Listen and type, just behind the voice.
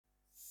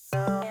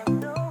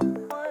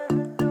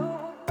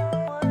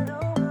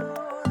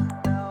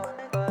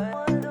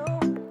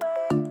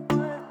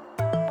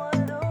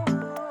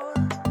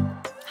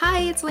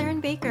it's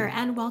Lauren Baker,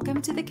 and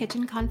welcome to the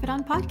Kitchen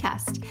Confidant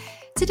podcast.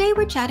 Today,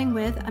 we're chatting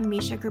with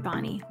Amisha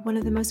Gurbani, one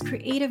of the most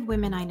creative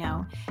women I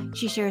know.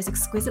 She shares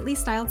exquisitely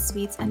styled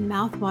sweets and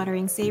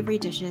mouth-watering savory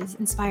dishes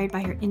inspired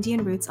by her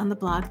Indian roots on the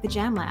blog The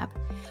Jam Lab.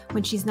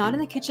 When she's not in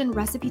the kitchen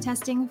recipe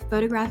testing,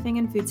 photographing,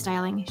 and food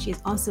styling, she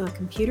is also a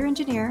computer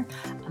engineer,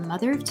 a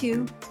mother of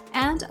two,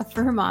 and a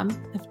fur mom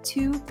of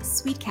two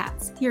sweet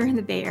cats here in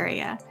the Bay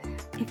Area.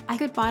 If I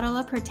could bottle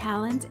up her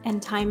talent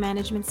and time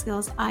management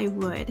skills, I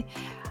would.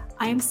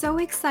 I am so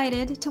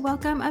excited to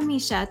welcome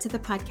Amisha to the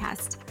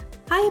podcast.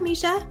 Hi,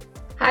 Amisha.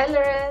 Hi,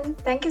 Lauren.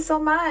 Thank you so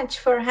much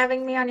for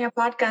having me on your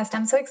podcast.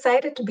 I'm so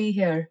excited to be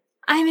here.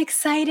 I'm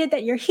excited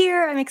that you're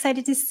here. I'm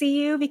excited to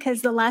see you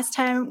because the last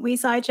time we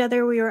saw each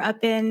other, we were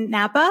up in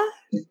Napa.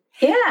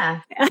 Yeah.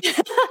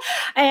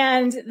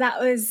 And that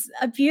was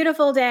a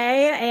beautiful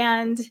day.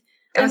 And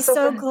it was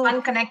so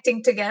fun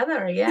connecting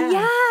together. Yeah.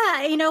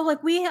 Yeah. You know,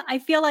 I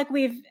feel like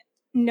we've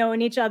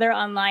known each other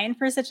online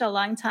for such a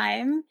long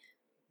time.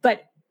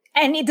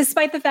 And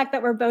despite the fact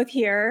that we're both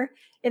here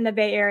in the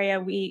Bay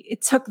Area,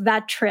 it took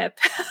that trip,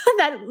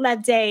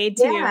 that day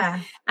to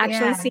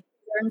actually see each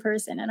other in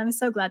person. And I'm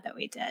so glad that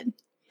we did.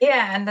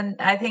 Yeah. And then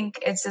I think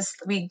it's just,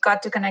 we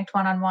got to connect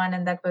one-on-one.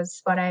 And that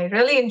was what I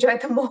really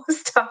enjoyed the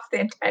most of the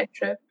entire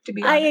trip, to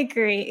be honest. I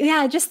agree.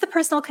 Yeah. Just the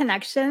personal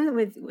connection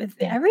with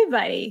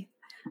everybody.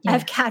 Yeah. I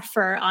have cat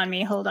fur on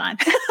me. Hold on.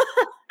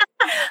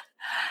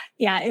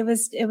 Yeah, it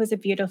was a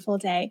beautiful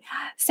day.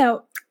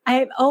 So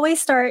I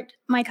always start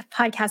my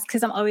podcast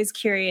because I'm always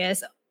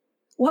curious.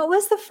 What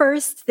was the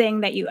first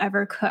thing that you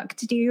ever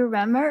cooked? Do you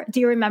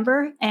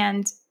remember?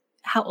 And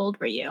how old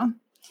were you?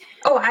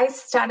 Oh, I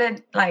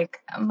started,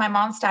 my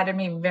mom started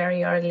me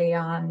very early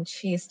on.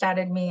 She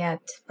started me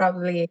at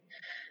probably,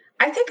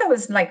 I think I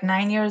was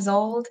 9 years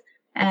old.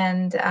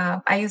 And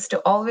I used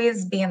to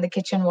always be in the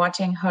kitchen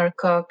watching her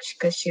cook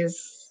because she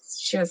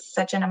was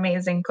such an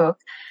amazing cook.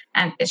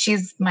 And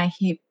she's my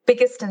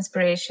biggest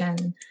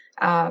inspiration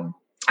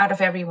out of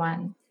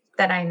everyone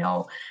that I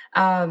know.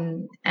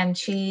 And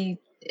she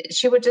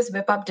would just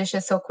whip up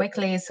dishes so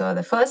quickly. So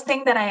the first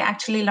thing that I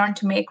actually learned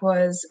to make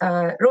was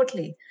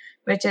rotli,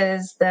 which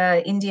is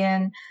the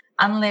Indian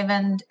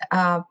unleavened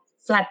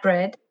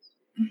flatbread.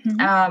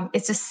 Mm-hmm.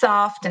 It's just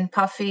soft and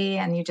puffy,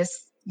 and you just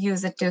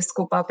use it to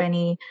scoop up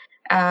any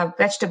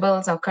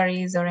vegetables or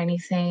curries or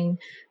anything.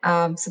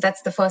 So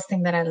that's the first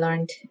thing that I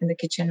learned in the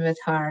kitchen with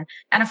her.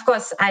 And of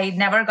course, I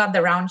never got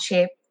the round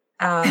shape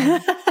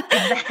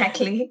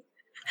exactly.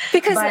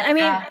 Because,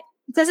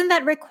 doesn't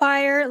that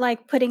require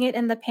putting it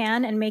in the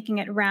pan and making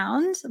it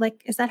round?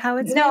 Is that how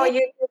it's No,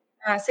 made?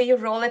 So you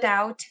roll it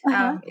out.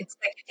 Uh-huh. It's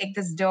like you take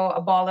this dough,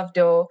 a ball of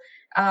dough,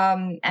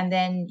 and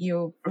then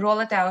you roll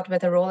it out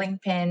with a rolling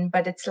pin,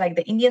 but it's like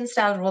the Indian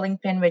style rolling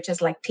pin, which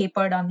is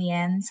tapered on the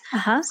ends.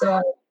 Uh-huh.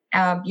 So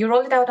you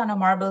roll it out on a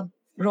marble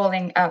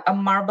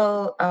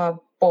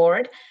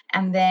board,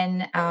 and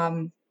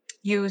then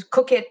you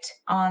cook it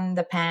on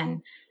the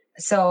pan.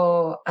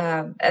 So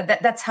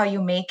that's how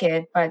you make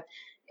it. But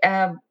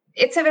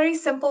it's a very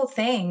simple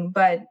thing,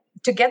 but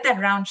to get that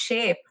round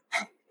shape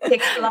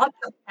takes lots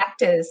of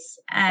practice.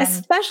 And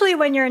especially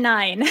when you're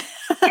 9.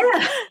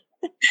 Yeah.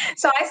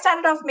 So I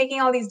started off making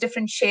all these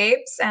different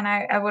shapes, and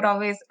I would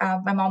always,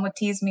 my mom would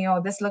tease me,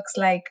 oh, this looks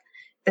like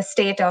the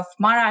state of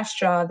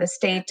Maharashtra, the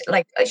state,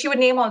 she would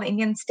name all the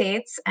Indian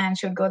states, and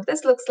she would go,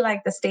 this looks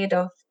like the state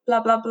of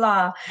blah, blah,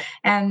 blah.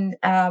 And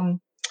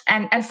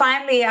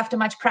finally, after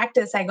much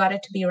practice, I got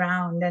it to be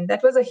round, and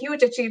that was a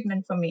huge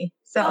achievement for me.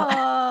 So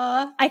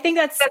I think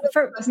that's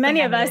for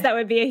many of us, that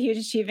would be a huge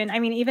achievement. I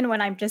mean, even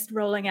when I'm just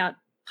rolling out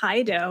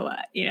pie dough,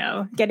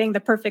 getting the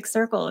perfect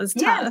circle is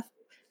tough. Yes.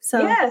 So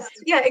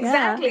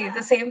exactly.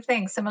 The same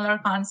thing, similar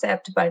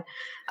concept, but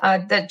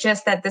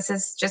that this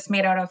is just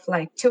made out of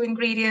 2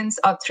 ingredients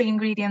or 3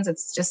 ingredients.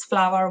 It's just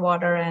flour,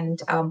 water,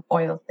 and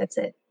oil. That's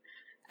it.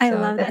 I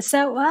love that.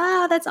 So,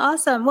 wow, that's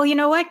awesome. Well, you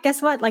know what?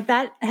 Guess what?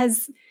 That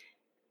has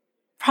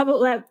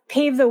probably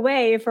paved the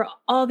way for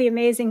all the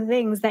amazing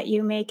things that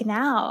you make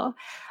now.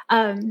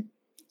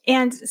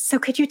 And so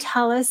could you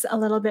tell us a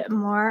little bit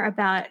more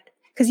about,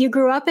 because you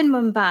grew up in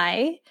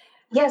Mumbai.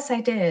 Yes,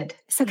 I did.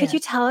 So could you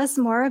tell us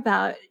more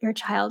about your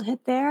childhood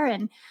there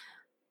and,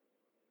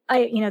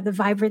 the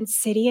vibrant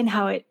city and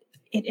how it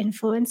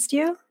influenced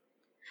you?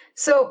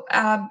 So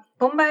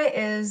Mumbai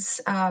is,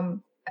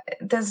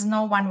 there's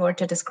no one word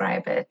to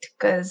describe it,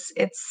 because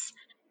it's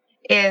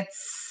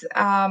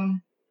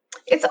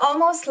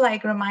almost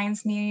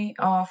reminds me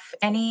of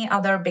any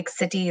other big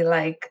city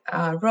like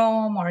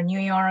Rome or New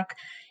York.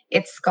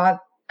 It's got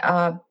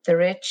the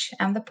rich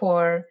and the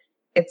poor.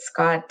 It's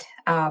got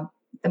the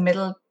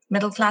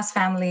middle class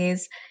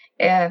families.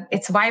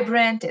 It's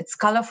vibrant. It's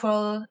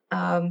colorful.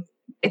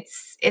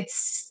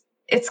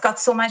 It's got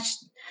so much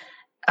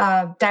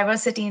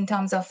diversity in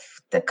terms of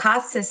the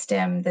caste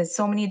system. There's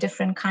so many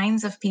different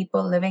kinds of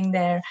people living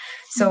there.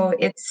 So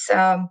it's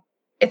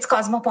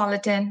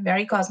cosmopolitan,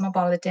 very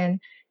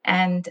cosmopolitan,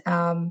 and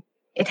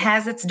it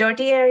has its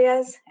dirty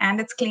areas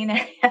and its clean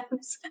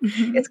areas.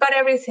 It's got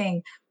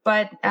everything,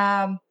 but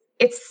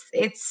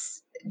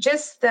it's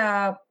just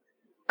the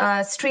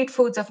street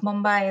foods of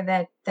Mumbai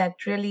that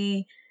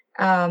really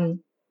um,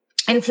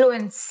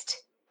 influenced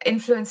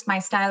influenced my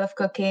style of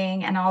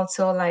cooking, and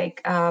also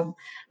like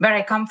where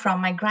I come from.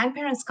 My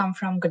grandparents come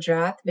from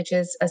Gujarat, which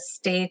is a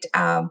state,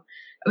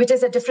 which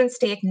is a different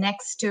state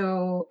next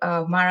to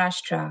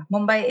Maharashtra.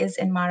 Mumbai is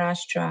in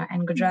Maharashtra,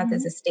 and Gujarat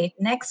is Mhm. a state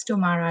next to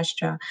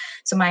Maharashtra.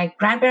 So my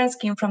grandparents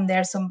came from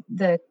there. So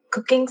the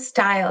cooking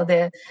style,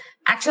 the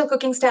actual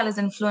cooking style, is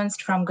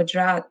influenced from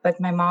Gujarat. But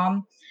my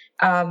mom,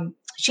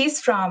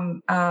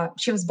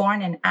 she was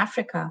born in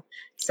Africa.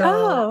 So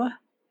Oh,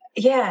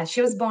 yeah,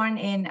 she was born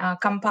in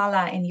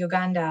Kampala in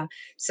Uganda.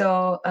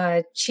 So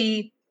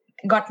she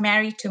got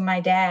married to my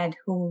dad,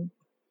 who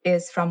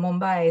is from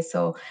Mumbai.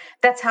 So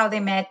that's how they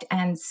met,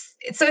 and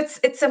so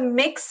it's a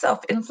mix of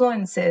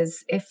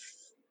influences,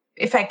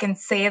 if I can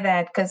say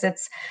that, because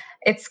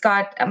it's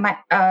got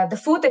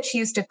the food that she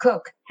used to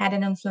cook had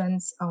an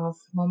influence of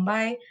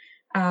Mumbai,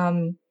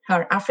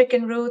 her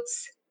African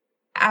roots.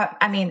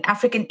 I mean,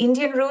 African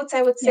Indian roots,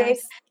 I would say,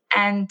 yes.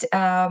 and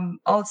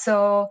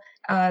also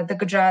the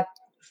Gujarat,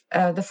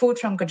 the food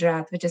from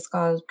Gujarat, which is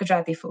called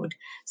Gujarati food.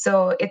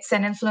 So it's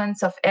an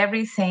influence of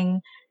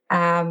everything,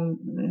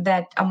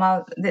 that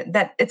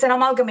it's an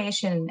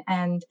amalgamation,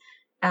 and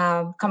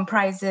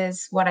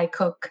comprises what I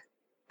cook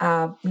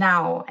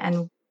now,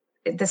 and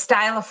the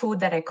style of food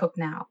that I cook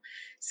now.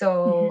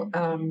 So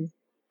Mhm.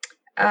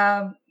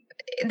 um,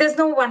 there's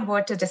no one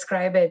word to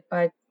describe it,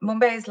 but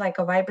Mumbai is like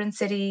a vibrant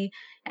city,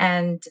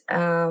 and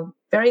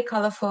very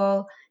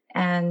colorful.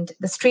 And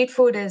the street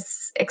food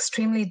is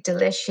extremely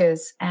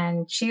delicious.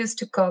 And uh, she used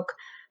to cook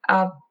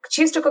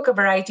a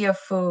variety of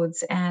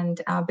foods.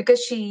 And because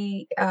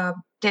she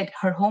did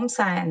her home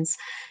science,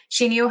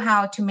 she knew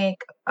how to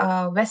make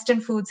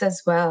Western foods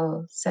as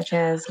well, such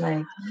as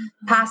like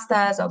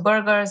pastas or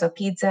burgers or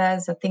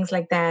pizzas or things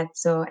like that.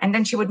 So, and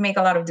then she would make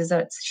a lot of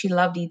desserts. She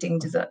loved eating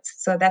desserts.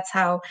 So that's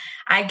how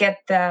I get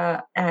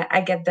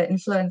the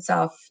influence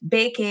of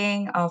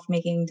baking, of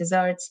making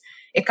desserts.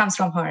 It comes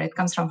from her. It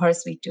comes from her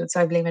sweet tooth.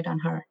 So I blame it on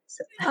her.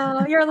 So,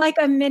 Oh, you're like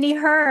a mini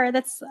her.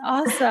 That's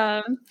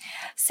awesome.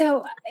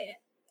 So,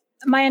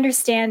 my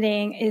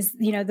understanding is,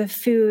 the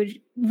food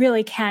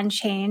really can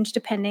change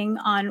depending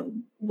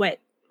on what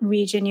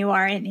region you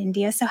are in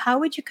India. So, how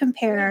would you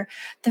compare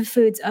the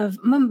foods of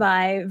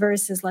Mumbai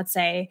versus, let's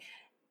say,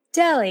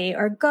 Delhi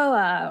or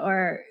Goa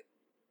or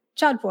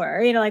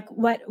Jodhpur? Like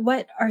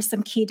what are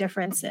some key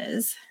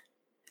differences?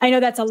 I know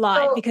that's a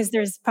lot so because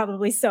there's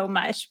probably so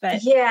much,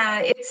 but yeah,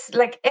 it's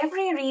like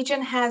every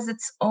region has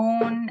its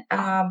own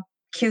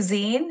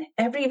cuisine.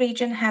 Every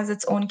region has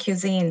its own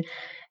cuisine,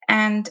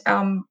 and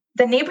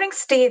the neighboring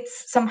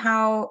states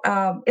somehow,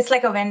 it's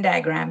like a Venn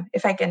diagram,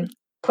 if I can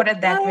put it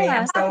that oh way.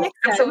 yeah, that makes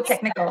I'm so sense.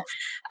 technical.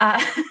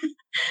 uh,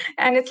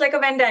 and it's like a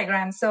Venn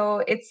diagram,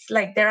 so it's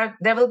like there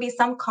will be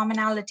some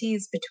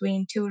commonalities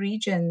between two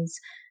regions.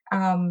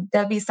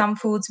 There'll be some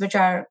foods which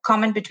are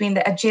common between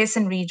the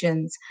adjacent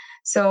regions,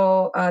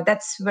 so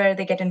that's where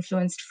they get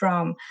influenced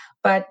from.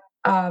 But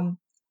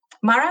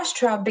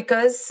Maharashtra,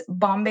 because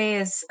Bombay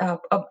is,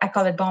 I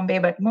call it Bombay,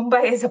 but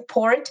Mumbai is a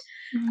port.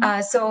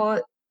 Mhm.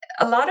 So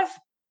a lot of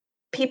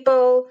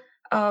people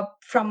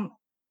from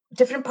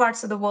different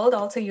parts of the world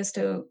also used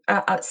to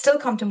still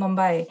come to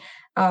Mumbai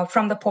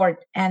from the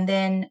port. And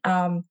then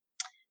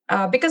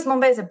because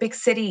Mumbai is a big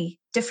city,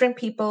 different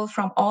people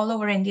from all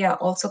over India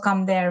also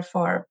come there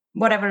for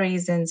whatever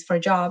reasons, for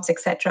jobs,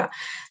 etc.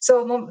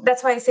 So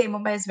that's why I say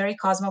Mumbai is very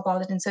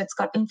cosmopolitan. So it's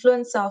got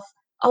influence of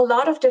a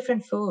lot of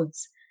different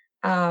foods.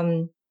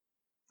 Um,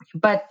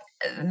 but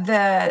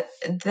the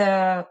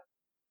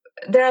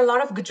there are a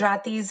lot of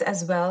Gujaratis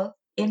as well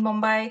in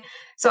Mumbai.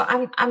 So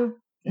I'm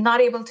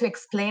not able to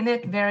explain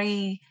it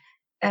very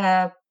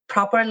uh,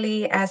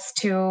 properly as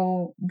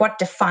to what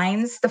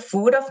defines the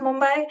food of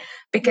Mumbai, Mhm.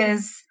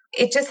 because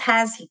it just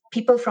has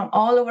people from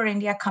all over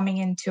India coming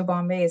into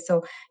Bombay.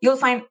 So you'll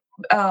find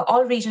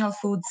all regional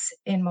foods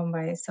in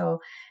Mumbai. So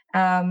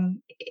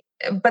um,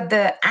 but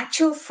the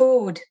actual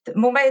food,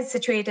 Mumbai is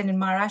situated in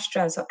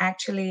Maharashtra, so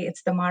actually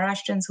it's the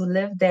Maharashtrians who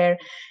live there,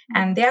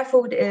 and Mhm. their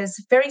food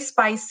is very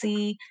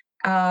spicy.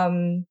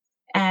 um,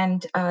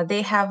 and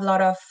they have a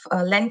lot of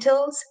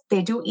lentils.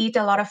 They do eat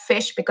a lot of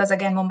fish because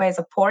again Mumbai is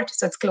a port,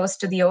 so it's close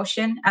to the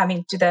ocean, I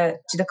mean to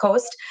the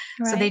coast.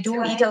 So they Right. do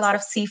eat a lot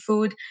of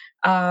seafood.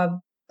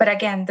 But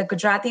again, the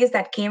Gujaratis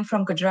that came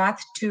from Gujarat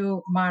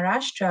to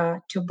Maharashtra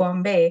to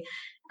Bombay,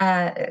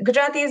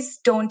 Gujaratis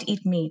don't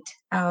eat meat.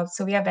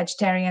 So we are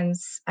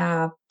vegetarians,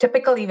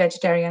 typically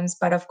vegetarians,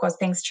 but of course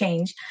things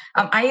change.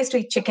 I used to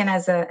eat chicken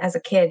as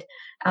a kid,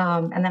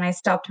 and then I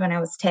stopped when I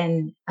was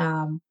 10.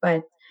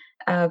 But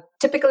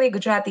typically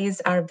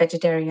Gujaratis are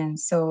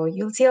vegetarians, so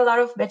you'll see a lot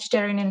of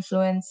vegetarian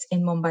influence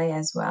in Mumbai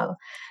as well.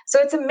 So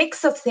it's a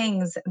mix of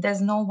things.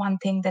 There's no one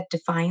thing that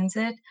defines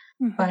it,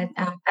 but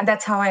Mhm. and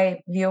that's how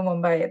I view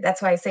Mumbai.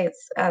 That's why I say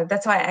it's.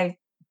 That's why I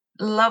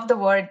love the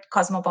word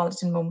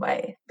cosmopolitan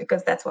Mumbai,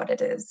 because that's what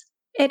it is.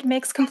 It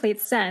makes complete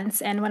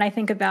sense, and when I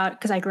think about,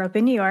 because I grew up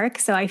in New York,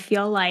 so I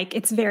feel like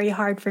it's very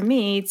hard for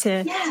me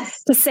to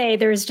Yes, say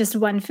there's just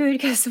one food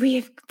because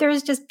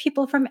there's just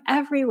people from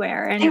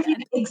everywhere, and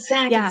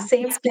exactly, yeah,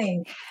 same it's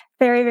thing.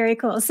 very, very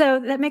cool.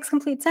 So that makes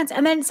complete sense,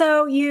 and then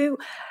so you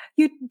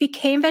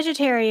became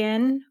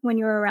vegetarian when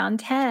you were around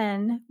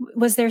 10.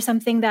 Was there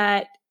something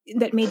that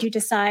made you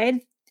decide,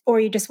 or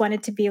you just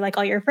wanted to be like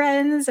all your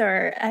friends,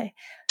 or I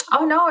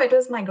Oh no, it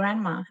was my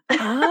grandma.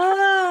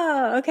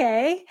 Oh,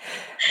 okay.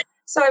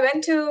 So I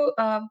went to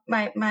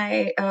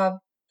my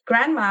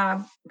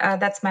grandma.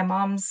 That's my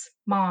mom's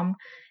mom,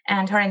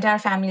 and her entire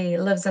family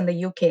lives in the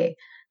UK.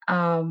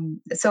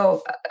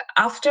 So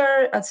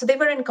after, so they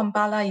were in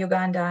Kampala,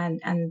 Uganda,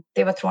 and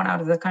they were thrown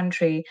out of the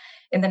country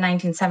in the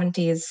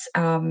 1970s.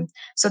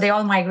 So they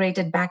all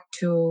migrated back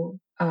to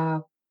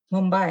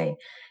Mumbai,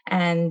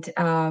 and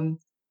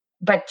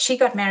but she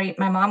got married.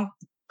 My mom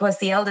was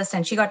the eldest,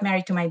 and she got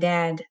married to my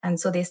dad, and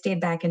so they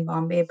stayed back in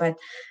Bombay. But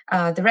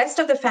the rest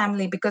of the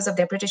family, because of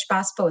their British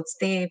passports,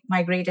 they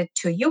migrated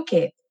to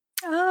UK.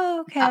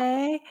 Oh, Uh,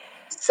 okay.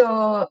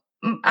 so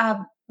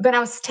when I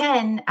was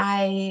 10,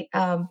 I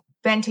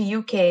went to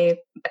UK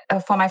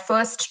for my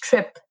first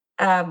trip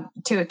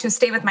to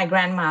stay with my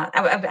grandma.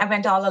 I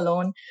went all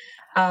alone. It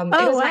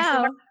Oh, was my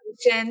summer wow.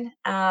 vacation,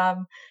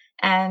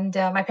 and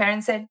my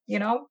parents said,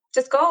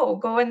 just go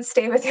and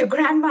stay with your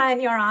grandma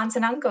and your aunts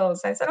and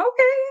uncles. I said,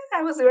 okay.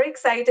 I was very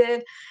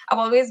excited. I've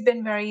always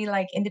been very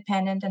like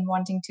independent and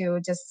wanting to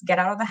just get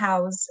out of the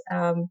house.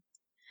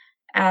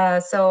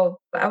 So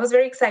I was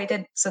very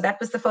excited. So that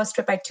was the first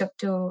trip I took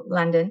to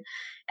London,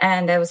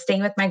 and I was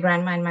staying with my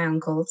grandma and my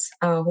uncles,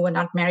 who were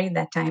not married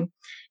that time.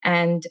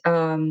 And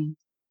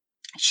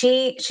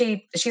she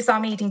saw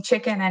me eating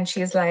chicken, and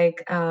she's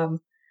like,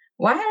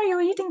 "Why are you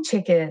eating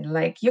chicken?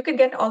 Like you could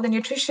get all the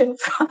nutrition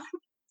from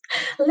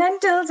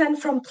lentils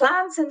and from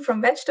plants and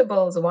from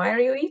vegetables. Why are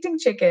you eating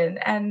chicken?"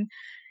 And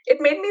it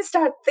made me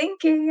start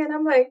thinking, and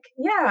I'm like,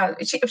 yeah.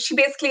 She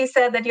basically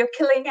said that you're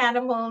killing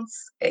animals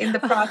in the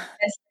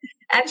process,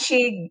 and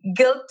she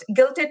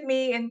guilted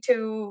me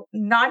into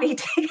not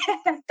eating it.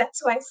 And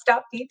that's why I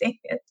stopped eating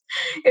it.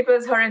 It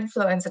was her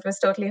influence. It was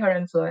totally her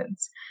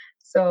influence.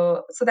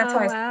 So that's how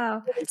Oh, I.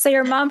 wow. So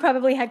your mom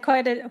probably had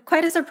quite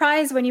a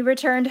surprise when you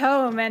returned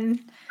home and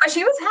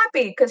She was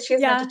happy because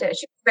yeah.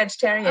 she's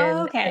vegetarian.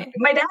 Oh, okay.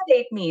 My dad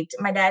ate meat.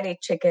 My dad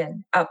ate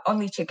chicken,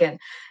 only chicken,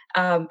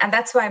 and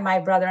that's why my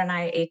brother and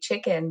I ate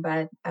chicken.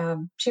 But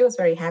she was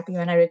very happy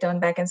when I returned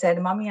back and said,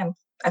 "Mommy,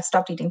 I've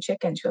stopped eating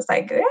chicken." She was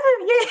like, "Yeah,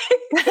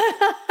 yay!"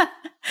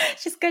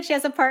 She's good she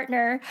has a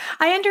partner.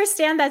 I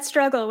understand that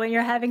struggle when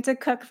you're having to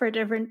cook for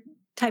different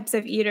types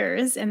of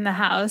eaters in the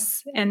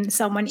house and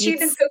someone She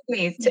didn't eats cook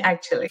meat yeah.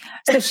 actually.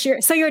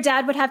 So your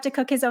dad would have to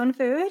cook his own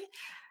food?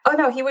 Oh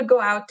no, he would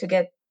go out to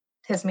get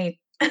his meat.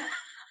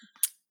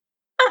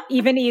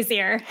 Even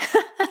easier.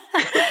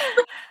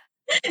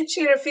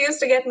 She refused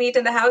to get meat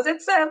in the house.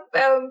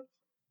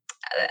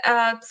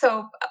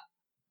 So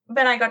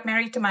when I got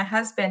married to my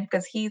husband,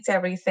 because he eats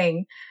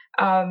everything,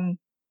 um,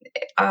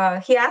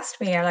 he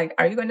asked me, like,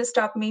 "Are you going to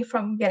stop me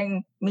from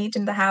getting meat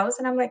in the house?"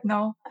 And I'm like,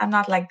 "No, I'm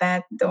not like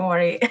that. Don't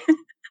worry.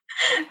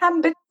 I'm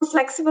a bit more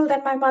flexible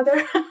than my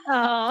mother."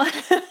 Oh.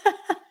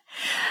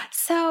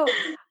 So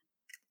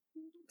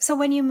so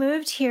when you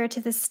moved here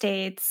to the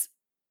States,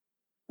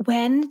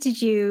 when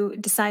did you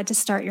decide to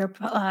start your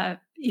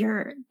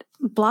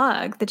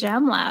blog, the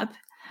Jam Lab?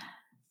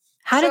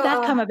 How did So,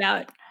 that come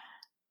about?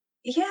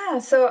 yeah.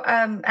 So,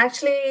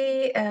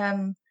 actually,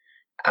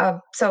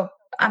 so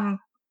I'm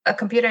a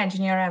computer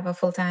engineer. I have a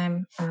full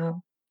time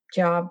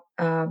job.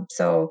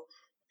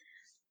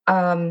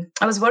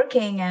 I was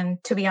working,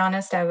 and to be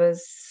honest, I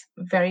was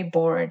very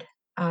bored.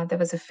 There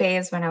was a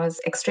phase when I was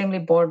extremely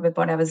bored with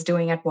what I was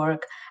doing at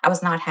work. I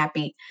was not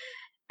happy,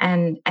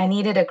 and I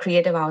needed a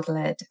creative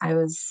outlet. I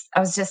was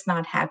just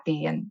not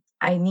happy, and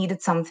I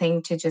needed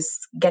something to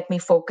just get me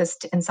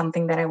focused in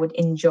something that I would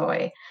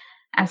enjoy.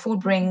 And food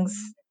brings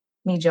Mhm.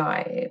 me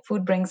joy.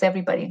 Food brings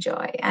everybody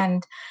joy.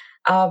 And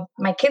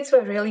my kids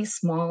were really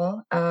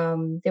small.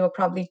 They were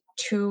probably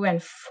 2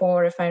 and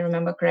 4, if I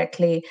remember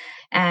correctly.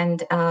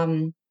 And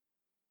um,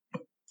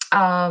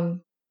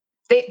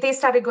 they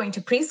started going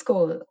to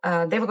preschool.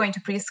 They were going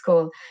to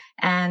preschool,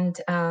 and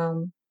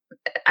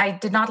I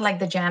did not like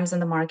the jams in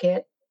the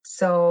market,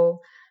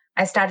 so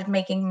I started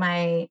making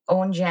my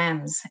own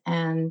jams.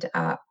 And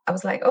I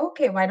was like,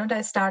 okay, why don't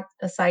I start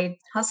a side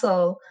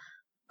hustle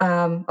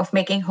of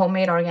making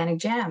homemade organic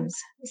jams?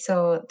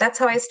 So that's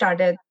how I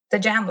started the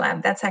Jam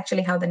Lab. That's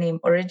actually how the name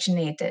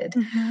originated.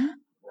 Mhm.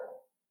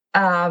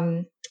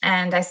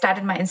 And I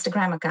started my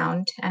Instagram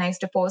account, and I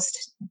used to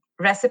post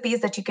recipes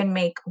that you can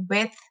make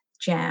with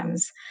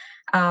jams.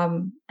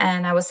 And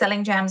I was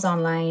selling jams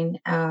online,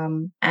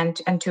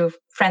 and to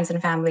friends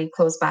and family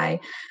close by.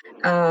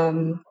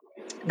 Um,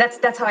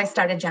 that's how I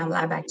started Jam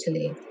Lab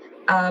actually.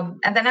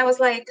 And then I was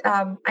like,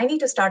 I need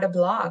to start a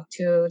blog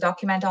to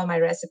document all my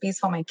recipes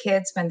for my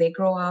kids when they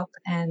grow up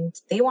and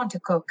they want to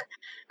cook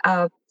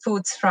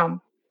foods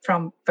from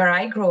where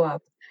I grew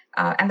up,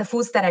 and the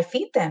foods that I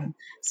feed them.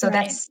 So Right.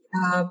 that's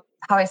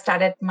how I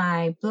started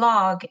my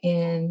blog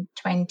in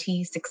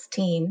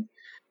 2016.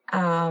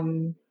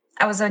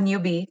 I was a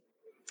newbie.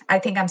 I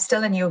think I'm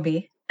still a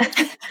newbie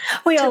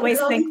We to the always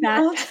think blogging that.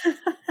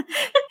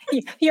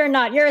 world. You're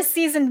not. You're a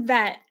seasoned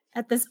vet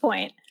at this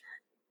point.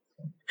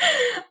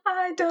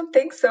 I don't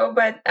think so,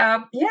 but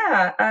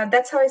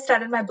that's how I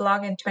started my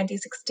blog in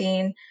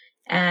 2016,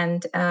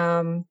 and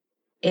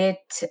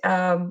it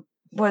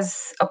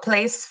was a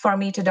place for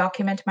me to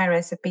document my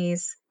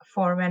recipes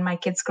for when my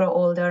kids grow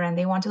older and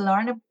they want to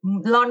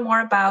learn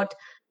more about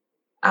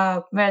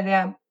where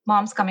their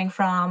mom's coming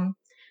from,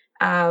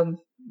 um,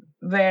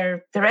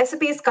 where the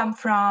recipes come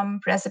from,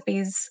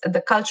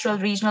 the cultural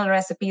regional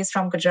recipes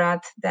from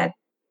Gujarat that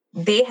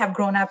they have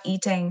grown up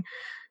eating,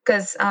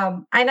 because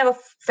I never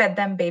fed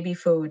them baby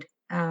food.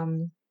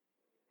 And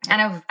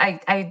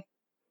I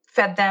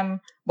fed them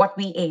what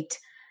we ate.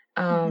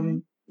 Mm-hmm.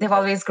 They've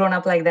always grown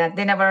up like that.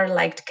 They never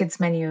liked kids'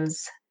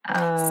 menus,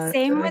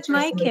 Same with which was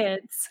my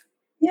kids.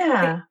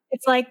 yeah.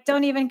 It's like,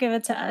 don't even give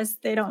it to us.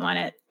 They don't want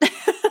it.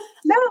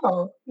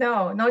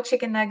 No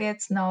chicken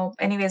nuggets. No,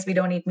 anyways, we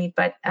don't eat meat,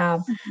 but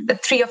Mhm. the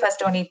three of us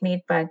don't eat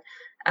meat, but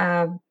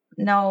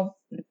no,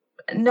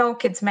 no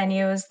kids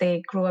menus.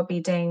 They grew up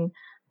eating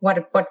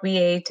what we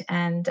ate,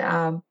 and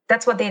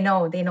that's what they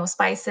know. They know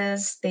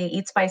spices. They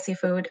eat spicy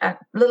food, a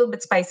little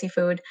bit spicy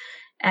food,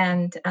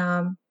 and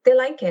they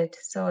like it.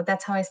 So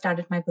that's how I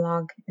started my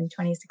blog in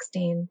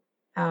 2016.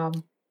 Um,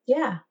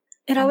 yeah,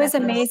 It and always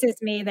that was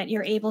amazes me that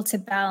you're able to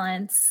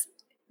balance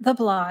the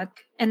blog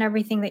and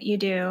everything that you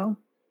do,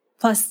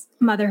 plus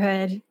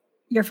motherhood,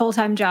 your full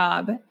time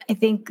job. I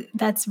think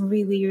that's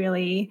really,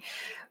 really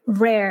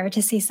rare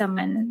to see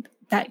someone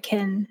that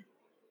can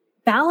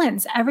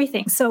balance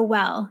everything so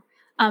well.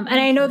 And I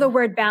thank know the you.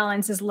 word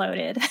balance is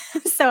loaded.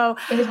 so,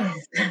 It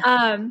is.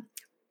 um,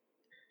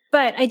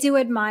 but I do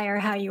admire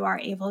how you are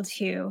able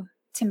to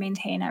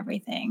maintain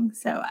everything.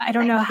 So I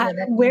don't know Thank how, you.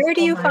 That means where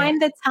do so you much.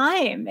 find the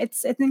time?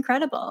 It's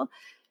incredible.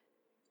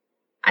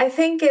 I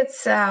think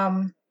it's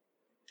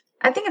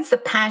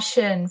the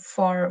passion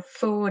for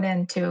food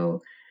and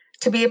to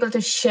be able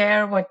to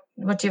share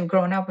what you've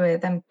grown up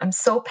with. I'm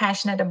so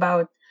passionate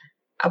about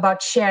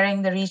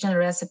sharing the regional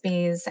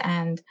recipes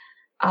and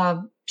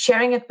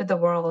sharing it with the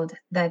world,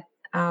 that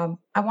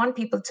I want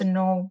people to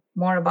know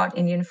more about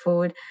Indian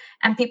food.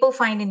 And people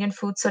find Indian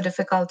food so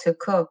difficult to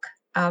cook,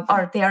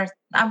 or they are.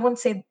 I won't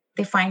say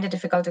they find it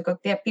difficult to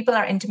cook. People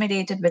are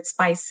intimidated with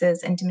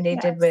spices,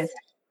 intimidated with Yes.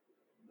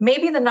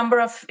 maybe the number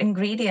of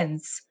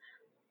ingredients,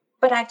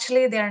 but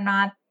actually they're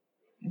not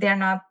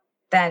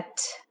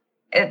that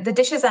the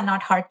dishes are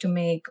not hard to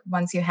make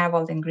once you have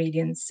all the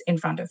ingredients in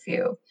front of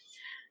you.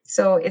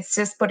 So it's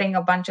just putting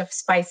a bunch of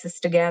spices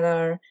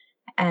together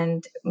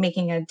and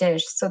making a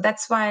dish. So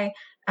that's why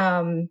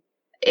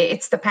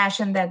it's the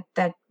passion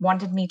that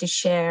wanted me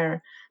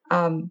to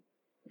um,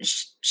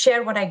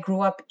 share what I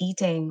grew up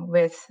eating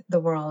with the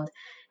world.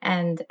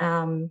 And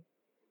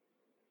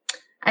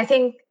i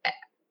think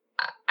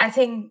I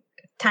think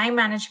time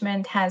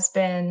management has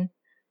been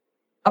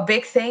a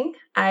big thing.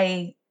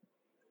 I'm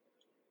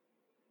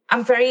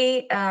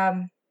very how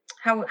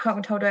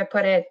do I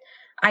put it?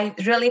 I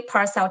really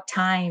parse out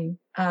time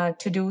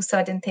to do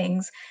certain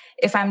things.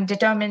 If I'm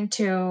determined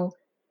to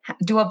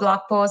do a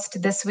blog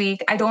post this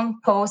week, I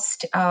don't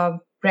post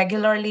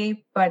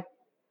regularly, but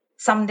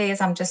some days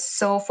I'm just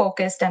so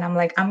focused and I'm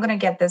like, I'm gonna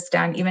get this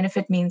done, even if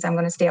it means I'm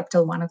gonna stay up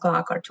till 1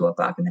 o'clock or 2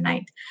 o'clock in the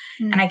night,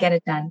 and I Mm. get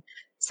it done.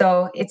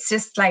 So it's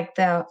just like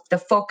the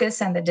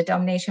focus and the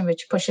determination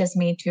which pushes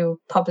me to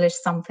publish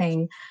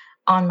something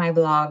on my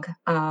blog,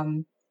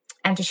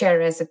 and to share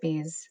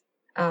recipes.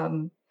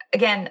 Um,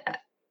 Again,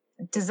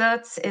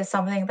 desserts is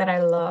something that I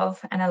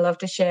love and I love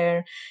to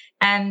share.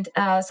 And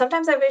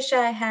sometimes I wish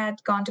I had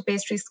gone to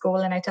pastry school,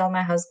 and I tell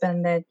my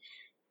husband that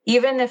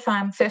even if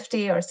I'm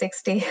 50 or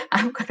 60,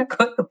 I'm going to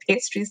go to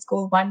pastry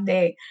school one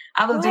day.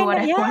 I will do Why what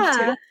not? I want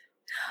Yeah. to.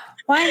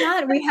 Why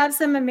not? We have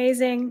some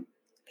amazing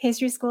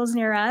pastry schools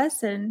near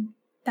us, and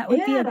that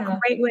would be a Yeah.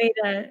 great way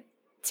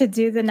to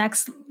do the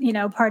next,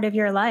 part of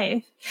your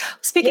life.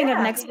 Speaking of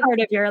Yeah. next part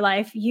of your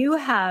life, you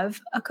have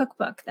a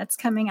cookbook that's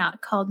coming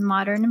out called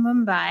Modern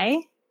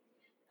Mumbai.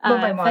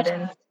 Mumbai Veg-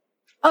 Modern.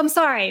 I'm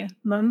sorry,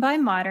 Mumbai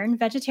Modern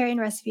Vegetarian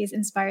Recipes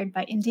Inspired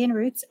by Indian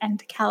Roots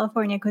and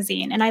California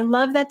Cuisine. And I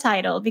love that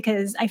title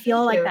because I feel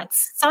Thank like you. that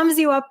sums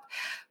you up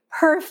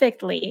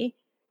perfectly.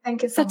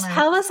 Thank you So so much.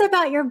 tell us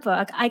about your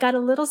book. I got a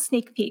little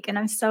sneak peek and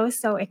I'm so,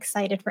 so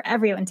excited for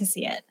everyone to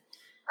see it.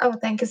 Oh,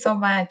 thank you so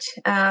much.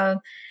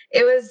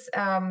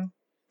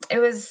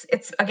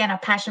 It's again a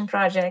passion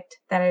project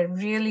that I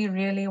really,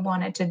 really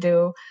wanted to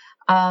do.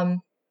 My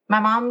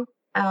mom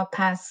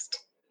passed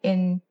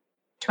in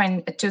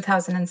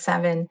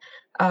 2007.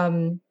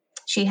 Um,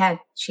 she had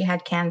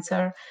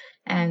cancer,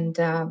 and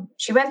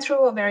she went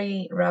through a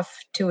very rough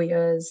 2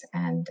 years,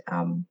 and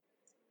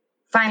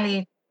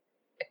finally,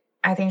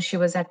 I think she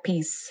was at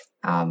peace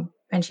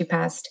when she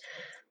passed.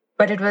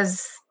 But it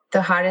was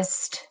the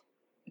hardest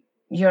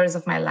years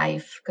of my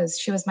life because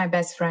she was my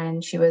best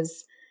friend. She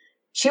was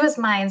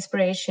my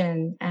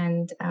inspiration,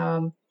 and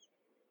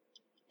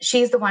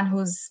she's the one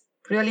who's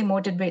really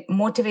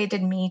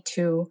motivated me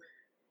to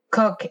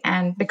cook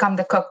and become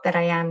the cook that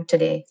I am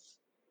today.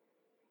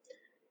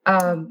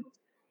 Um,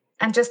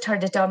 and just her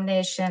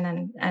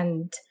determination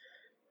and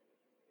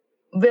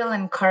will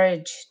and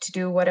courage to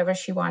do whatever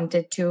she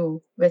wanted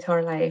to with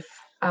her life.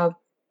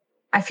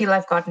 I feel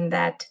I've gotten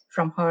that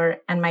from her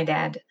and my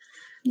dad.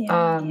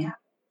 Yeah. Yeah.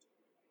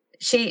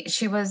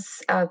 She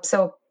was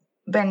so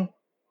when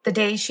the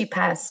day she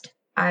passed,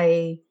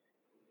 I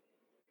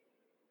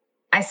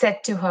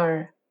said to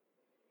her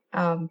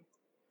um,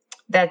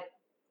 that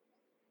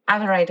I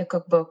will write a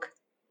cookbook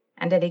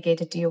and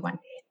dedicate it to you one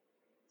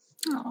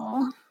day.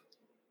 Oh,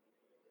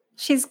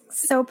 she's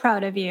so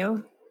proud of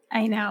you.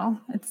 I know.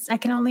 I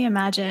can only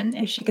imagine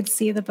if she could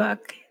see the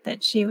book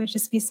that she would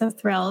just be so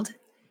thrilled.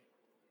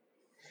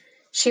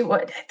 She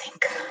would, I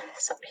think.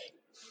 Sorry.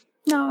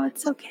 No,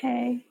 it's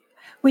okay.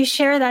 We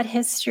share that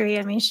history,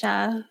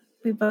 Amisha.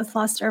 We both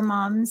lost our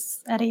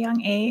moms at a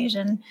young age,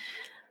 and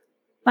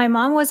my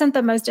mom wasn't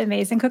the most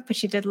amazing cook, but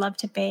she did love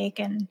to bake,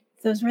 and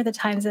those were the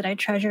times that I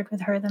treasured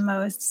with her the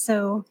most.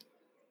 So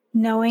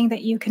knowing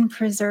that you can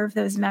preserve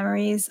those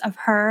memories of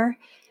her,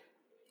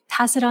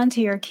 pass it on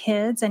to your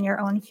kids and your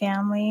own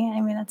family. I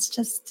mean, that's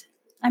just,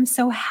 I'm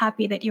so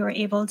happy that you were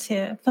able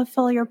to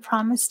fulfill your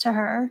promise to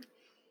her.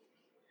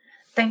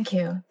 Thank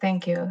you.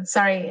 Thank you.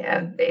 Sorry.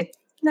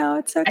 No,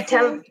 it's okay. I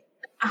tell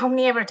how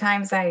many ever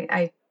times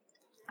I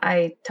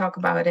talk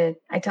about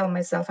it. I tell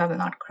myself I will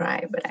not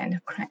cry, but I end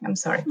up crying. I'm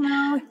sorry.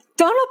 No,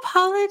 don't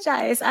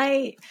apologize.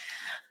 I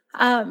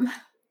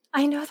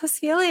know those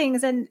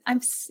feelings, and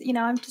I'm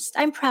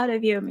proud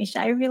of you,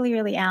 Misha. I really,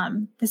 really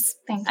am.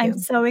 Thank I'm you.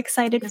 so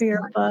excited Thank for you so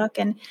your much. book.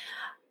 And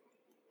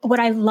what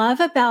I love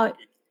about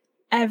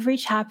every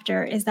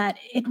chapter is that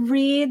it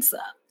reads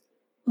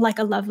like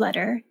a love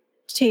letter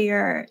to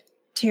your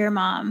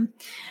mom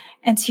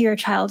and to your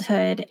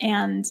childhood.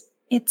 And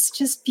it's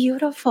just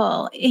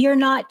beautiful. You're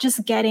not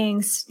just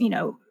getting,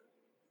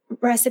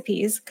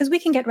 recipes, because we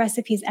can get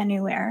recipes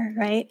anywhere,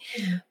 right?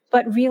 Mm-hmm.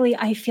 But really,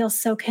 I feel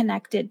so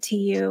connected to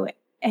you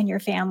and your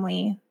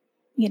family,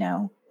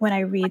 when I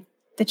read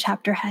the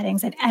chapter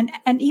headings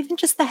and even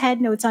just the head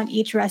notes on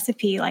each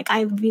recipe. Like,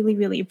 I really,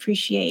 really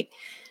appreciate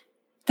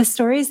the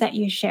stories that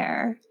you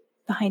share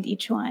behind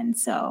each one.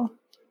 So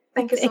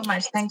Thank you so much.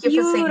 it's Thank you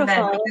for saying that,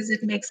 beautiful. because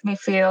it makes me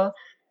feel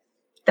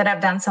that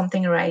I've done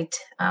something right.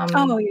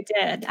 Oh, you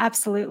did.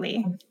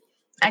 Absolutely.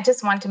 I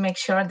just want to make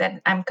sure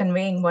that I'm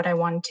conveying what I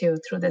want to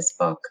through this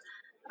book,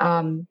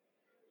 um,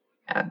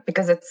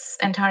 because it's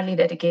entirely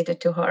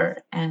dedicated to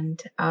her,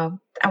 and I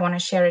want to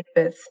share it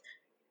with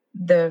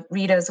the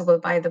readers who will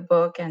buy the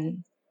book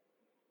and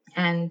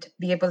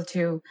be able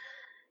to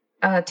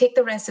take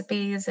the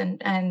recipes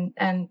and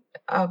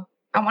I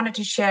wanted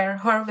to share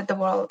her with the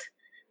world.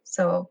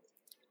 So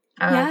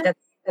Yeah.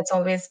 that's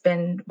always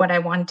been what I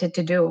wanted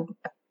to do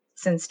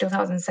since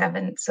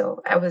 2007.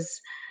 So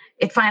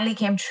it finally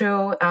came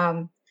true.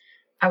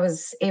 I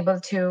was able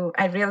to.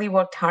 I really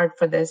worked hard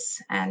for this,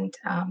 and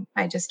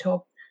I just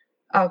hope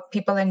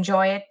people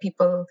enjoy it.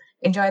 People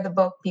enjoy the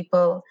book.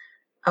 People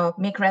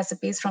make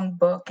recipes from the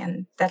book,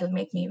 and that'll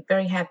make me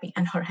very happy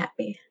and her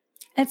happy.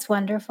 It's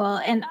wonderful.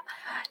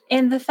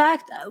 And the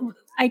fact,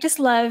 I just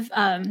love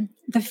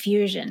the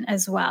fusion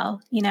as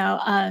well.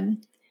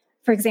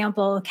 For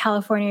example,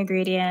 California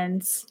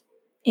ingredients,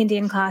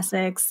 Indian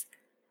classics,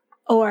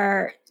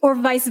 or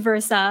vice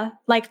versa.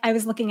 Like, I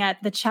was looking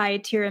at the chai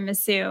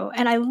tiramisu,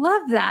 and I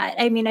love that.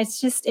 I mean,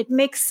 it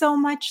makes so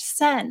much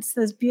sense.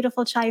 Those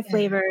beautiful chai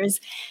flavors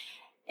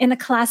in a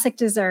classic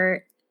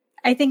dessert.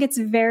 I think it's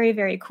very,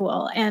 very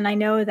cool. And I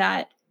know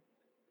that,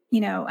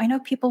 I know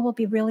people will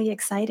be really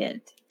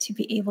excited to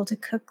be able to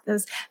cook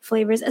those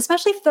flavors,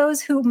 especially for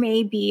those who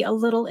may be a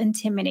little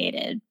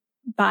intimidated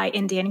by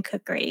Indian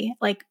cookery.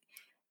 Like,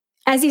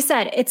 as you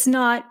said, it's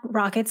not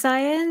rocket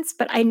science,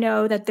 but I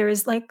know that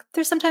there's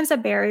sometimes a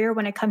barrier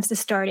when it comes to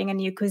starting a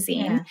new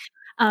cuisine.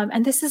 Yeah.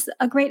 And this is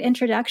a great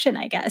introduction,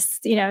 I guess,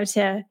 to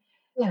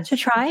Yes.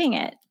 trying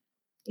it.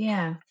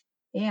 Yeah.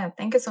 Yeah.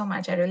 Thank you so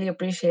much. I really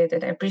appreciate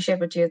it. I appreciate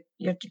what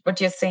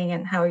you're saying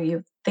and how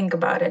you think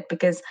about it,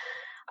 because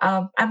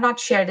I've not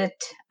shared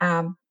it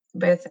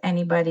with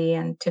anybody,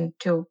 and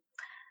to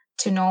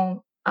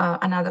know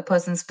another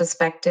person's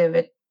perspective,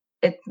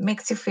 it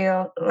makes you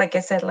feel, like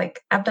I said,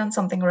 like I've done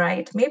something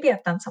right. Maybe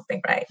I've done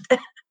something right. You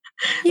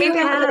Maybe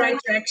I'm in the have. right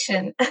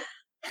direction.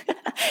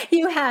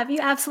 You have. You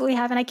absolutely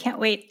have. And I can't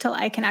wait till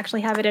I can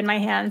actually have it in my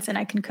hands and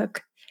I can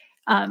cook.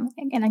 And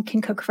I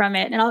can cook from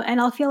it,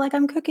 and I'll feel like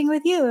I'm cooking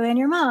with you and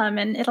your mom,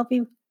 and it'll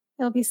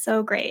be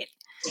so great.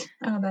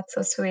 Oh, that's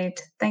so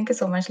sweet. Thank you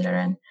so much,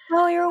 Lauren.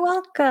 Oh, you're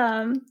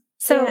welcome.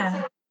 So,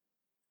 Yeah.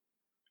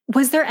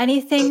 was there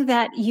anything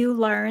that you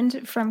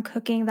learned from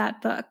cooking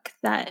that book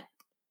that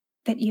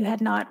you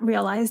had not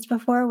realized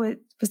before?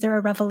 Was there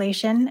a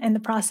revelation in the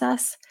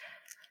process?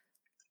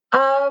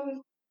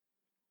 Um,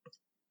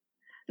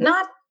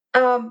 not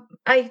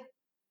I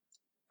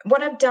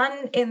What I've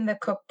done in the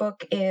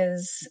cookbook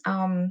is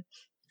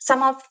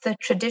some of the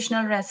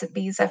traditional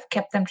recipes, I've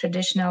kept them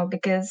traditional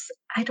because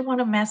I don't want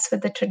to mess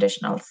with the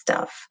traditional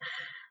stuff.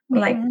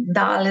 like Mhm.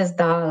 dal is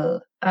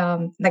dal,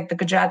 like the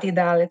Gujarati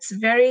dal. It's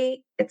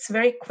very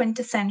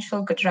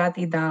quintessential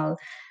Gujarati dal,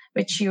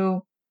 which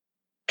you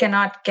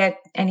cannot get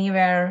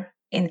anywhere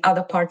in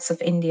other parts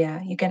of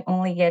India. You can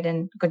only get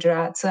in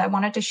Gujarat. So I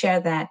wanted to share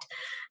that.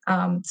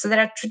 So there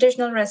are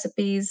traditional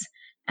recipes,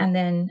 and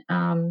then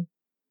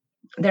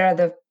there are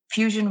the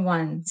fusion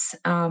ones.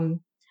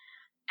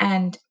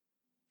 And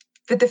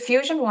with the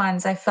fusion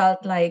ones, I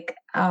felt like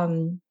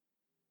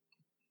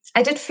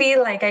I did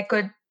feel like I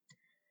could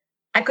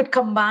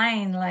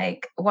combine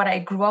like what I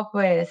grew up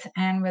with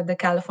and with the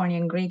California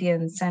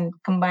ingredients and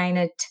combine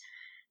it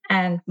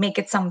and make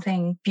it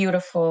something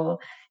beautiful.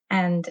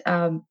 And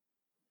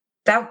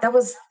that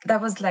was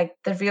like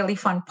the really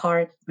fun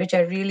part, which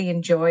I really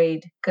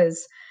enjoyed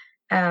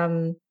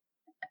um,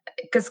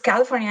 because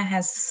California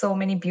has so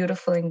many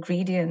beautiful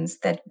ingredients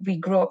that we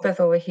grew up with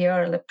over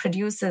here that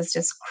produces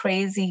just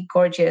crazy,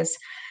 gorgeous,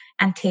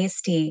 and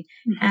tasty.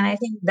 And I Mhm.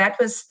 think that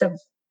was the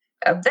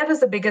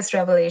biggest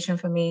revelation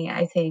for me.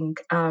 I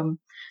think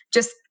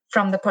just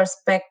from the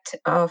perspective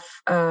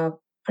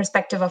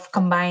of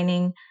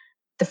combining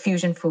the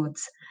fusion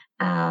foods.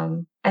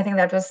 I think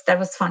that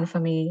was fun for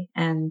me,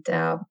 and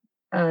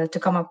to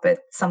come up with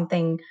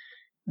something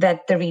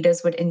that the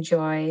readers would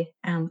enjoy.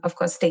 Of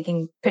course,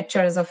 taking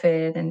pictures of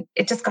it, and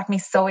it just got me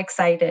so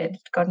excited.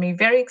 It got me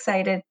very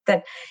excited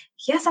that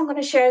yes, I'm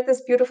going to share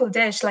this beautiful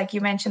dish. Like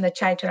you mentioned, the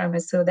chai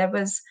tiramisu. That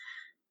was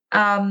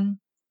um,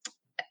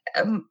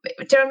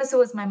 tiramisu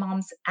was my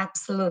mom's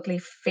absolutely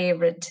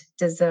favorite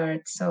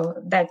dessert. So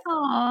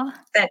Aw.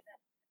 that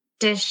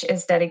dish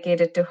is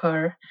dedicated to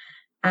her.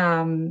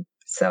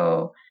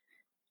 So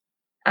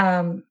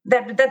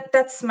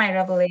that's my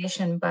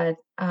revelation. But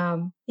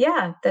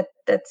yeah,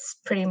 that's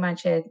pretty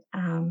much it.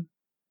 I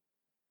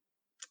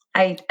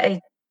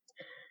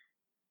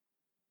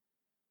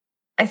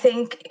I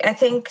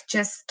think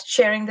just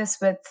sharing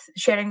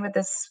with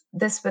this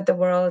with the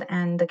world,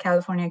 and the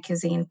California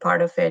cuisine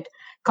part of it,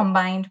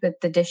 combined with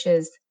the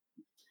dishes,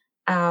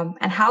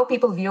 and how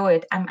people view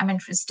it. I'm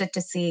interested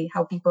to see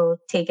how people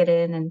take it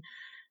in, and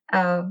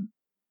um,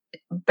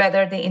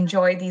 whether they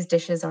enjoy these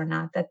dishes or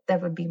not.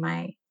 That would be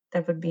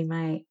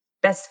my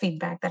best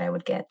feedback that I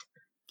would get.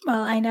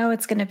 Well, I know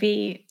it's gonna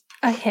be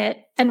a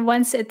hit, and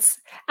once it's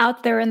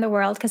out there in the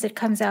world, because it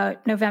comes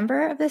out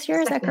November of this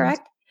year, is that Second,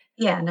 correct?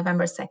 yeah,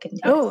 November 2nd.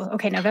 Oh, Yes,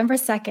 okay, November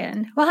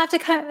 2nd. We'll have to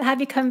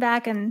have you come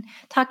back and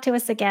talk to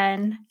us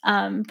again,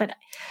 but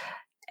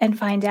and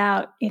find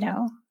out,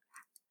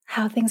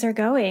 how things are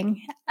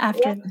going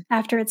yeah,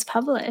 after it's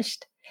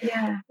published.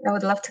 yeah. I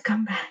would love to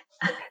come back.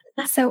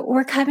 So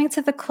we're coming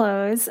to the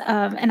close,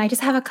 and I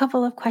just have a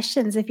couple of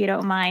questions, if you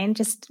don't mind,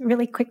 just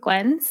really quick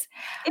ones.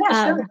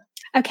 Yeah, sure. Um,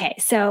 okay,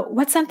 so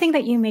what's something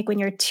that you make when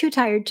you're too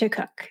tired to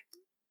cook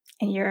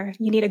and you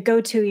need a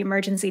go-to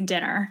emergency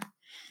dinner?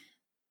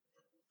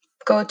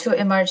 Go to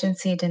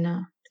emergency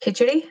dinner.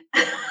 Khichdi.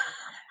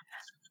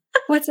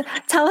 What's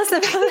Tell us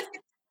about.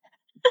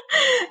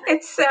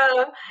 it's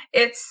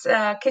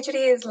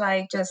khichdi is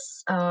like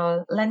just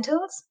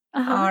lentils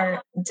Uh-huh.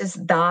 or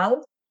just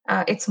dal.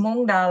 It's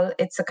mung dal.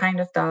 It's a kind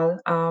of dal,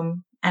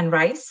 and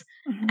rice,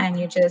 Mhm. and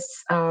you just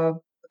uh,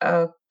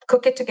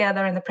 cook it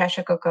together in the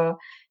pressure cooker,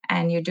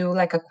 and you do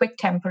like a quick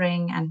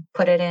tempering and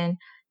put it in,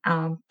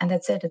 and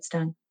that's it. It's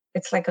done.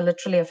 It's like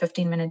literally a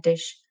 15-minute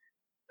dish.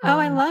 Oh,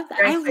 I love that.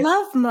 Very I quick.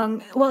 love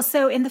mung. Well,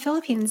 so in the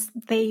Philippines,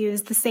 they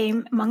use the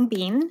same mung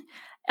bean.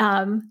 I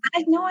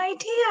had no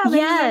idea when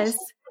you mentioned. Yes.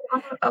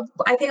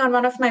 I think on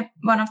one of my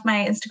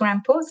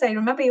Instagram posts, I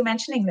remember you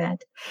mentioning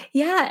that.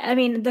 Yeah, I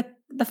mean, the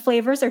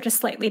flavors are just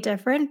slightly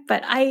different,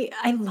 but I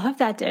love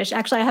that dish.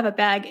 Actually, I have a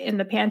bag in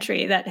the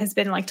pantry that has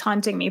been, like,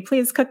 taunting me,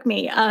 "Please cook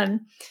me." How do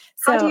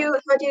So you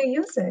how do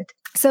you use it?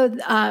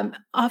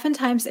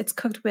 oftentimes it's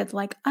cooked with,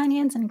 like,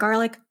 onions and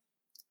garlic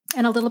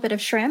and a little bit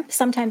of shrimp.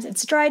 Sometimes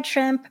it's dried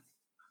shrimp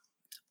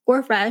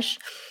or fresh,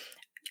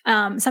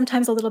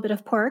 sometimes a little bit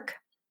of pork,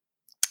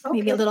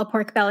 maybe a Okay. little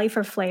pork belly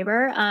for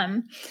flavor.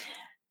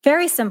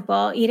 Very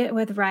simple, eat it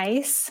with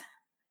rice,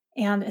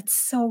 and it's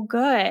so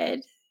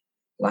good.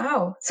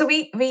 Wow. So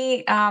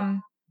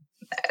in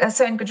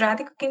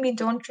Gujarati cooking, we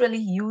don't really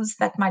use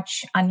that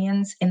much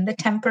onions in the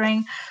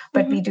tempering,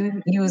 but we Mhm.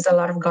 do use a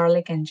lot of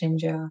garlic and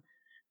ginger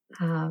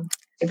um,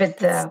 with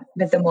That's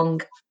the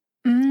mung.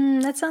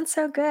 That sounds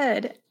so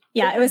good.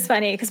 Yeah, it was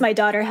funny because my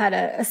daughter had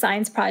a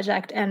science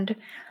project, and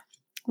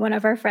one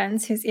of our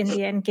friends who's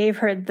Indian gave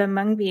her the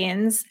mung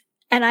beans,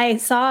 and I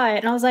saw it,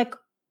 and I was like,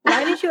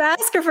 "Why did you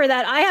ask her for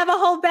that? I have a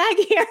whole bag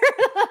here."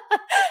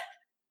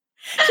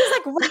 She's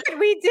like, "What did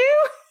we do?"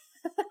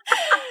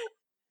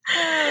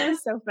 Oh, it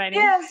was so funny.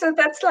 Yeah, so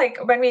that's like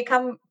when we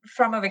come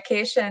from a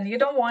vacation, you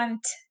don't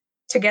want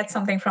to get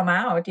something from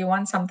out. You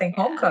want something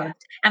home Yeah.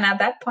 cooked. And at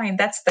that point,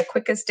 that's the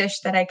quickest dish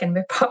that I can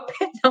whip up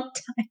in no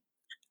time.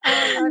 Oh,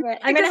 I love it.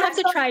 I'm gonna Because have it's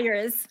to not, try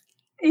yours.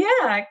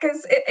 yeah,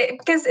 because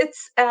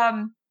it's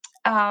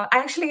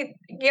actually,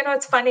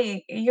 it's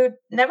funny. You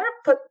never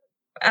put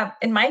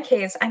in my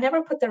case, I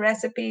never put the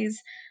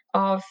recipes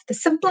of the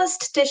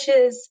simplest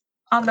dishes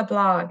on the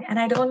blog, and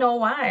I don't know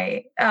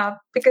why.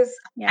 Because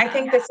I Yeah.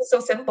 think this is so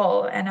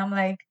simple, and I'm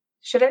like,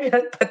 should I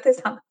really put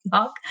this on the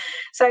blog?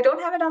 So I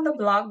don't have it on the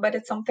blog, but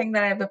it's something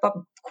that I whip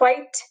up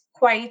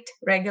quite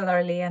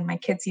regularly, and my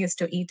kids used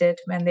to eat it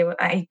when they were.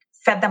 I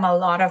fed them a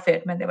lot of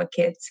it when they were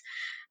kids,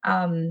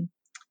 um,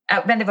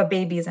 when they were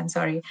babies. I'm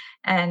sorry,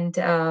 and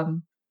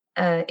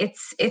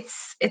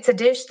it's a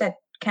dish that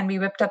can be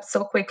whipped up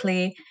so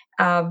quickly.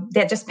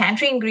 They're just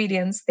pantry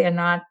ingredients. They're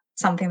not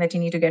something that you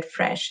need to get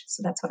fresh.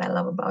 So that's what I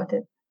love about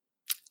it.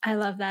 I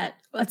love that.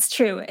 It's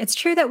true. It's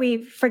true that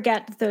we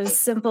forget those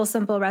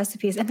simple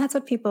recipes, and that's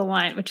what people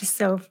want, which is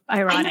so I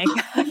ironic.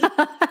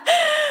 know.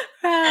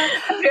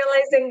 I'm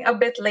realizing a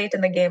bit late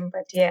in the game,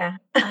 but yeah.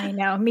 I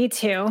know, me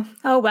too.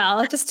 Oh well,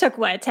 it just took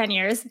what, 10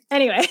 years?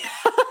 Anyway,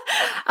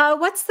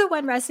 what's the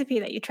one recipe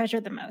that you treasure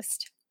the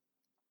most?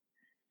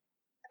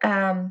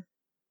 Um,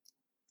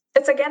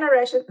 it's again a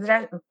recipe.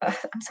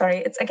 I'm sorry.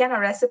 It's again a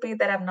recipe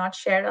that I've not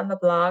shared on the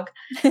blog.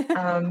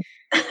 Um,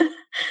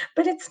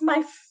 but it's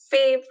my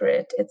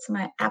favorite. It's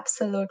my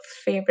absolute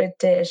favorite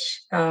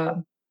dish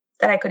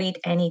that I could eat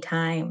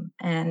anytime.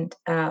 And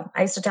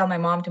I used to tell my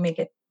mom to make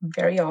it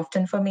very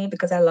often for me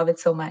because I love it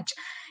so much.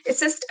 It's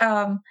just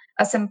a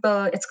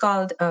simple. It's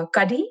called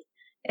kadhi. Mhm.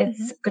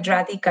 It's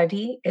Gujarati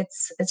kadhi.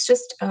 It's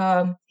just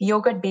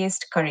yogurt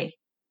based curry,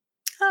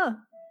 Oh,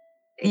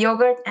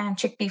 yogurt and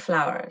chickpea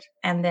flour,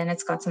 and then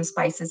it's got some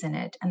spices in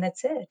it, and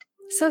that's it.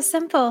 so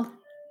simple.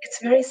 It's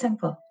very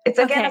simple. It's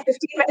again a Okay,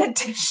 15-minute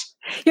dish.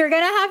 you're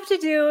gonna have to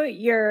do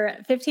your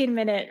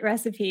 15-minute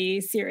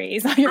recipe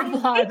series on your I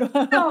think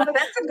blog. so.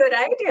 That's a good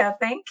idea.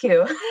 Thank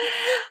you.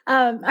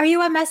 Are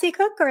you a messy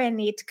cook or a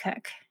neat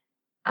cook?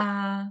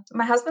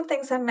 My husband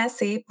thinks I'm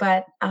messy,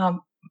 but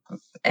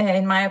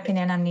in my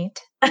opinion, I'm neat.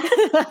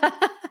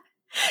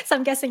 So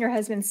I'm guessing your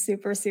husband's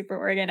super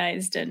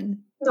organized and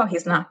No,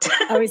 he's not.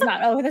 oh, he's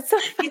not. Oh, that's so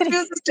He funny.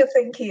 chooses to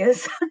think he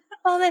is.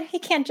 Well, then he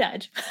can't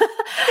judge.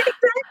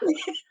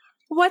 Exactly.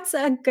 What's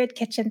a good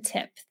kitchen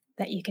tip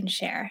that you can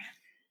share?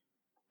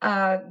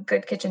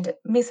 Good kitchen tip.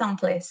 Mise en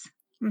place.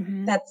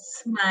 Hmm.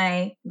 That's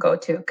my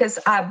go-to because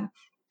I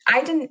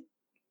didn't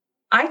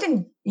I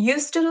didn't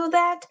used to do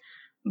that,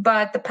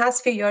 but the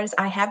past few years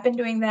I have been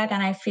doing that,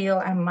 and I feel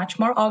I'm much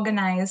more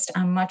organized.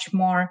 I'm much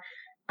more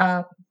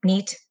uh,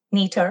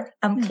 neater.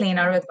 I'm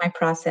cleaner with my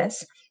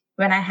process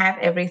when I have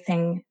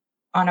everything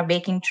on a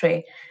baking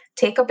tray.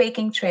 Take a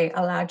baking tray,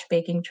 a large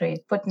baking tray,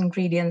 put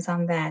ingredients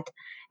on that,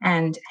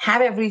 and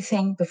have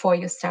everything before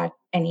you start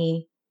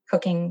any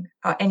cooking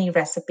or any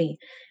recipe.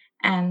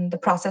 And the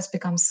process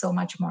becomes so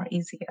much more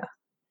easier.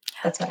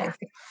 That's what I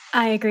feel.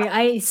 I agree.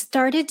 I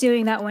started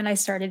doing that when I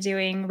started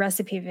doing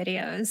recipe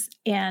videos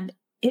and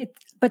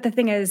but the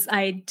thing is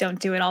I don't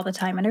do it all the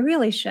time and I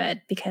really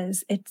should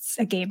because it's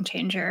a game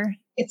changer.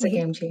 It's a We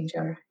game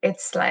changer.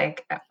 It's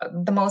like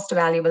the most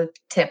valuable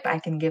tip I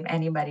can give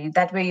anybody.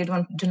 That way, you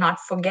do not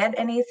forget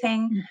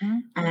anything, Mhm.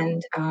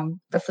 and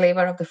the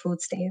flavor of the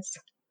food stays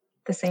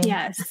the same.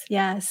 Yes,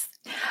 yes.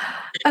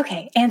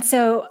 Okay, and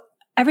so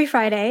every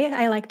Friday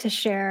I like to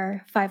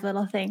share 5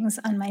 little things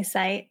on my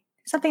site,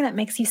 something that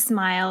makes you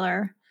smile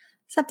or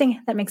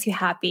something that makes you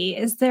happy.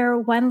 Is there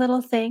one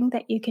little thing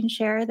that you can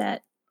share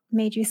that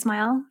made you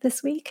smile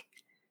this week?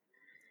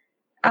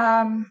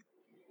 Um,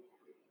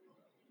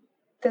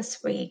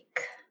 this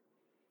week,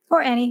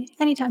 Or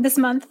anytime this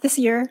month, this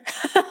year.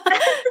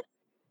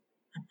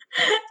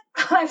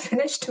 I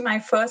finished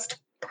my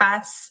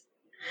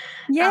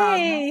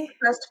Yay.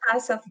 first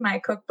pass of my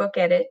cookbook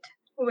edit,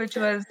 which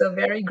was a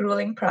very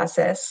grueling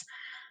process.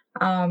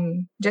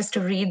 Just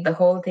to read the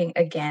whole thing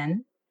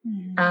again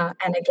Mm.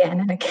 and again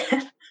and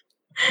again.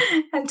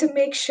 And to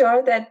make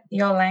sure that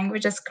your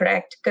language is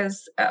correct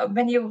because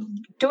when you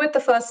do it the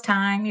first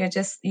time you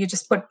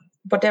just put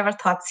whatever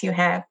thoughts you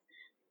have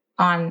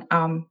on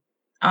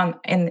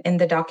in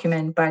the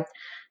document, but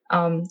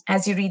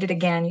as you read it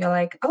again you're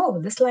like,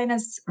 oh, this line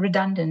is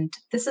redundant,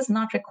 this is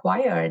not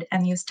required,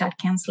 and you start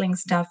canceling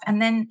stuff,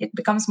 and then it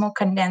becomes more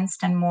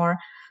condensed and more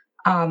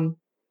um,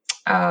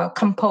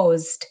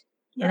 composed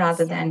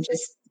rather Yes. than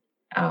just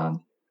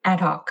um,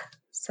 ad hoc.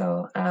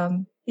 So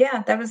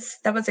yeah, that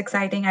was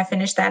exciting. I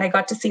finished that. I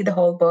got to see the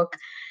whole book,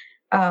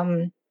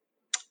 um,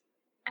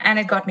 and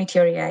it got me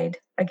teary eyed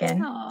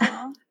again.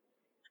 Aw.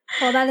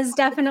 Well, that is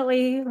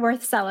definitely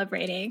worth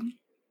celebrating.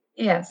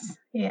 Yes,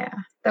 yeah,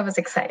 that was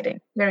exciting.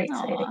 Very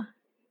exciting. Aw.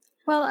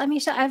 Well,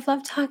 Amisha, I've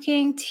loved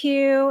talking to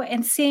you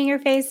and seeing your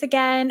face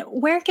again.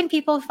 Where can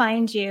people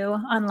find you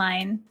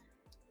online?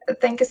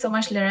 Thank you so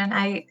much, Liren.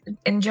 I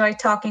enjoyed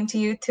talking to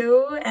you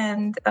too,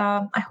 and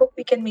I hope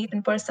we can meet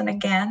in person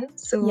again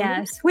soon.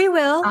 Yes, we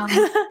will. Um,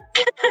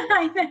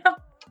 I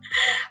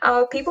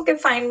know. People can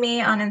find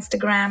me on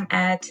Instagram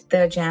at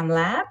the Jam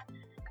Lab.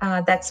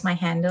 That's my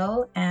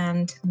handle,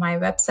 and my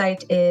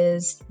website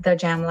is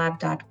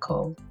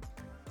thejamlab.co.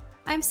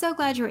 I'm so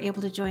glad you were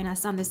able to join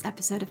us on this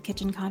episode of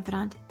Kitchen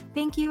Confidant.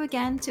 Thank you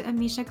again to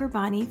Amisha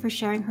Gurbani for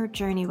sharing her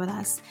journey with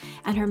us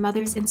and her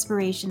mother's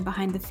inspiration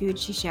behind the food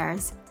she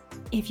shares.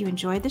 If you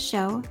enjoyed the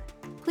show,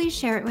 please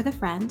share it with a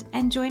friend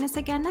and join us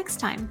again next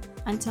time.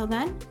 Until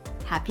then,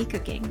 happy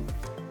cooking.